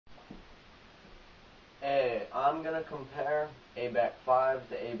I'm going to compare abec 5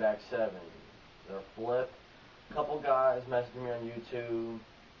 to abec 7. They're flip. A couple guys messaged me on YouTube,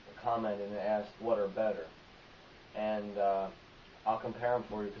 commented and asked what are better. And I'll compare them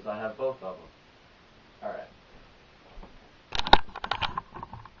for you because I have both of them. Alright.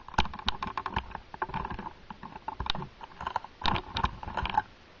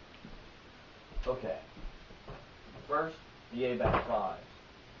 Okay. First, the abec 5.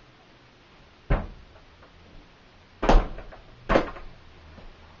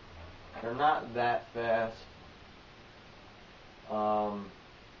 They're not that fast.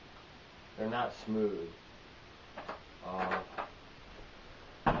 They're not smooth.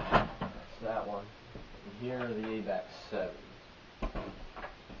 That's that one. And here are the abec 7.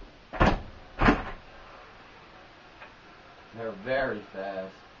 They're very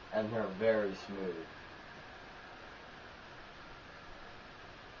fast and they're very smooth.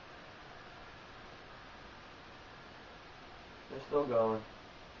 They're still going.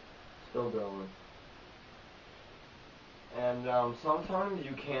 Still going. And sometimes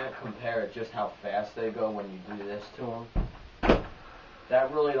you can't compare it just how fast they go when you do this to them.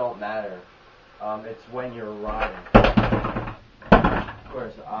 That really don't matter. It's when you're riding. Of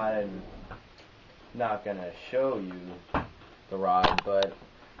course, I'm not gonna show you the ride, but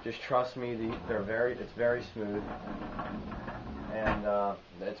just trust me. It's very smooth, and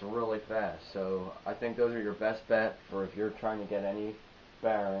it's really fast. So I think those are your best bet for if you're trying to get any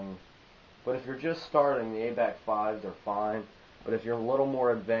bearing. But if you're just starting, the abec 5s are fine. But if you're a little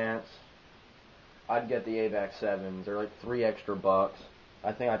more advanced, I'd get the abec 7s. They're like $3 extra.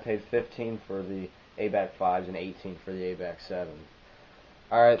 I think I paid $15 for the abec 5s and $18 for the abec 7s.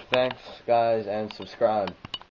 Alright, thanks guys, and subscribe.